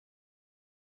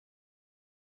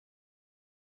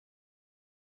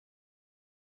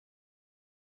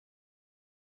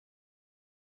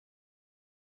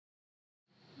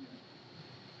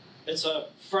It's a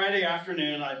Friday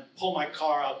afternoon. I pull my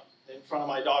car up in front of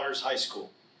my daughter's high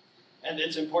school. And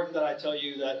it's important that I tell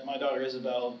you that my daughter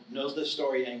Isabel knows this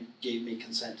story and gave me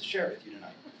consent to share it with you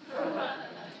tonight.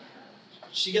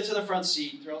 She gets in the front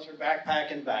seat, throws her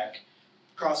backpack in back,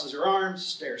 crosses her arms,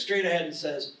 stares straight ahead and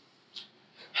says,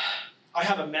 I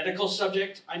have a medical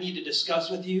subject I need to discuss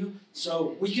with you,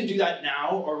 so we can do that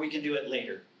now or we can do it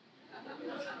later.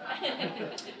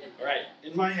 All right,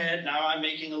 in my head now I'm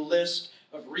making a list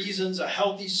of reasons a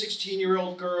healthy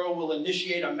 16-year-old girl will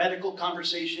initiate a medical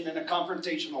conversation in a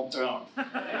confrontational tone.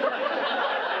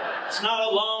 It's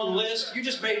not a long list, you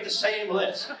just made the same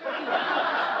list.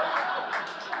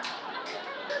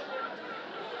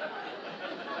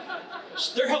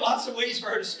 There are lots of ways for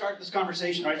her to start this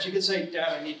conversation, right? She could say,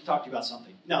 Dad, I need to talk to you about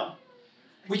something. No,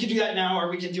 we can do that now or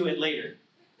we can do it later.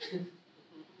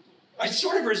 I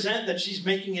sort of resent that she's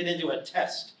making it into a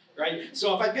test. Right?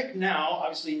 So if I pick now,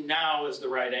 obviously now is the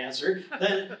right answer,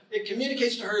 then it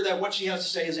communicates to her that what she has to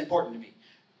say is important to me.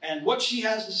 And what she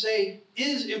has to say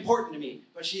is important to me,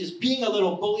 but she is being a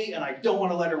little bully and I don't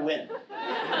want to let her win.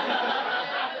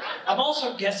 I'm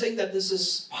also guessing that this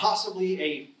is possibly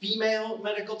a female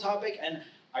medical topic, and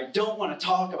I don't want to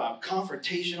talk about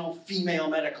confrontational female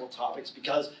medical topics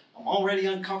because I'm already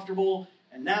uncomfortable,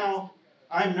 and now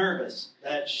I'm nervous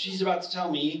that she's about to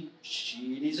tell me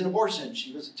she needs an abortion,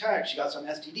 she was attacked, she got some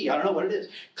STD, I don't know what it is.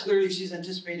 Clearly she's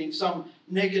anticipating some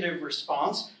negative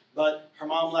response, but her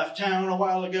mom left town a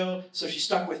while ago, so she's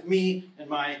stuck with me and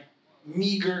my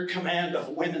meager command of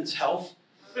women's health.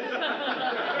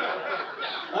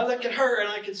 I look at her and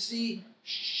I can see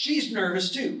she's nervous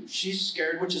too. She's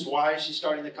scared, which is why she's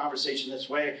starting the conversation this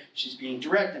way. She's being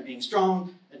direct and being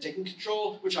strong and taking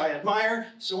control, which I admire.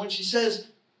 So when she says,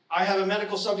 I have a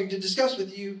medical subject to discuss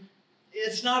with you,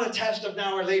 it's not a test of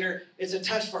now or later. It's a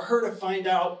test for her to find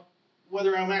out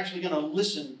whether I'm actually going to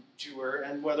listen to her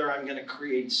and whether I'm going to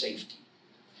create safety.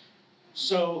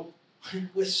 So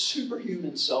with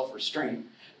superhuman self-restraint,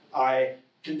 I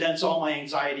condense all my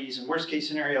anxieties and worst-case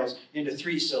scenarios into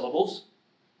 3 syllables.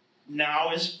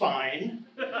 Now is fine.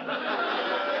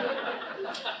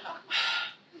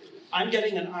 I'm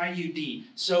getting an IUD,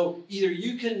 so either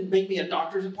you can make me a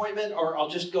doctor's appointment or I'll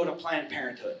just go to Planned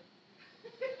Parenthood.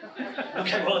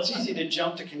 Okay, well, it's easy to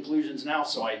jump to conclusions now,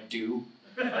 so I do.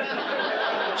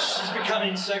 She's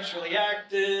becoming sexually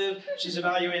active. She's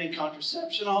evaluating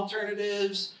contraception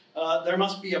alternatives. There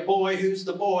must be a boy. Who's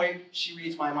the boy? She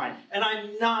reads my mind. And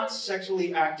I'm not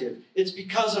sexually active. It's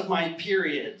because of my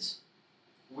periods.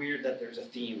 Weird that there's a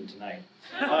theme tonight.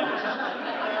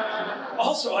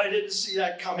 Also, I didn't see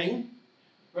that coming,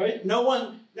 right? No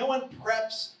one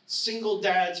preps single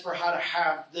dads for how to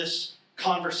have this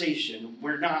conversation.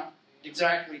 We're not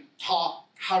exactly taught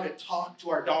how to talk to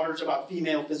our daughters about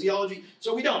female physiology,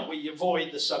 so we don't. We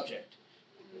avoid the subject.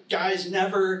 Guys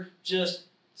never just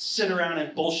sit around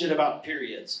and bullshit about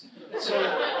periods. So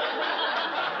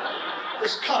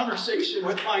this conversation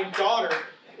with my daughter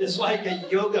is like a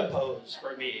yoga pose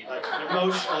for me. Like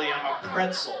emotionally, I'm a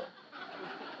pretzel.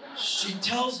 She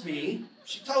tells me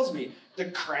the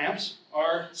cramps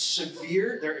are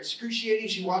severe, they're excruciating.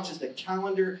 She watches the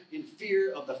calendar in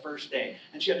fear of the first day.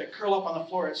 And she had to curl up on the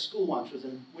floor at school lunch,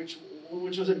 which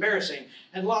was embarrassing.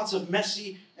 And lots of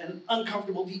messy and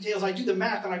uncomfortable details. I do the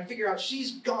math and I figure out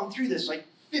she's gone through this like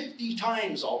 50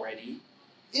 times already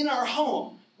in our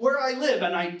home where I live.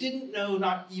 And I didn't know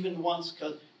not even once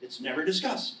because it's never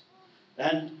discussed.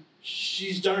 And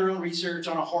she's done her own research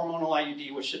on a hormonal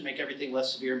IUD, which should make everything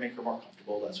less severe, make her more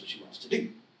comfortable. That's what she wants to do.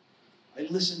 I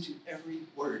listen to every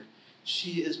word.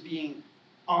 She is being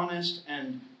honest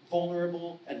and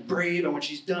vulnerable and brave, and when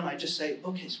she's done, I just say,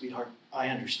 okay, sweetheart, I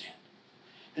understand.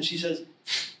 And she says,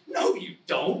 no, you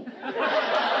don't.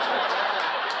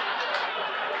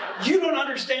 You don't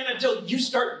understand until you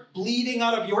start bleeding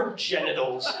out of your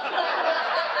genitals.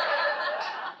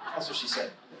 That's what she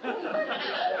said.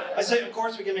 I say, of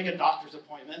course, we can make a doctor's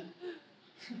appointment.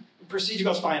 The procedure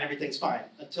goes fine, everything's fine.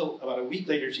 Until about a week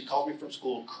later, she calls me from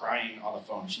school crying on the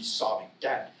phone. She's sobbing.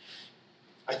 Dad,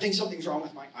 I think something's wrong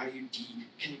with my IUD.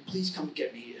 Can you please come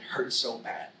get me? It hurts so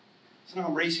bad. So now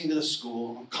I'm racing to the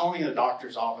school. I'm calling the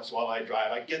doctor's office while I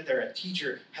drive. I get there. A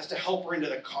teacher has to help her into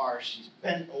the car. She's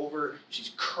bent over.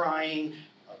 She's crying.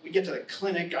 We get to the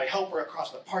clinic. I help her across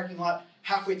the parking lot.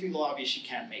 Halfway through the lobby, she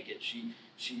can't make it. She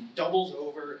doubles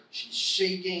over, she's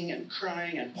shaking and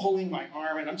crying and pulling my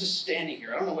arm, and I'm just standing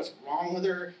here. I don't know what's wrong with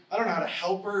her. I don't know how to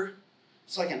help her.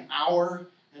 It's like an hour,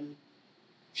 and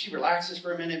she relaxes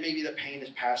for a minute. Maybe the pain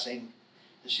is passing.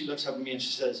 And she looks up at me and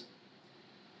she says,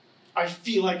 I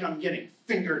feel like I'm getting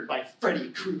fingered by Freddy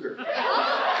Krueger.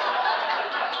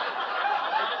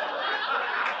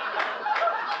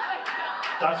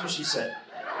 That's what she said.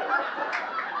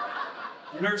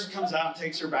 The nurse comes out and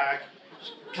takes her back.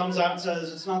 She comes out and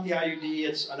says, it's not the IUD,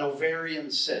 it's an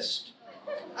ovarian cyst.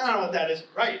 I don't know what that is.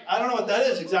 Right, I don't know what that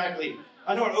is exactly.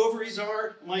 I know what ovaries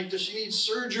are. I'm like, does she need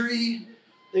surgery?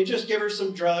 They just give her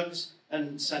some drugs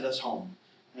and send us home.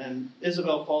 And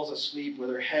Isabel falls asleep with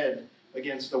her head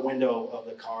against the window of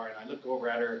the car, and I look over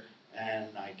at her and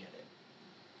I get it.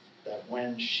 That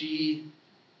when she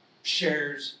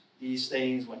shares these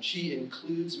things, when she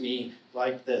includes me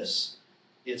like this,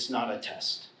 it's not a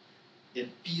test. It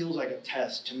feels like a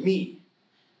test to me,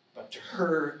 but to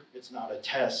her, it's not a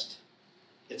test,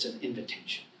 it's an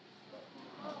invitation.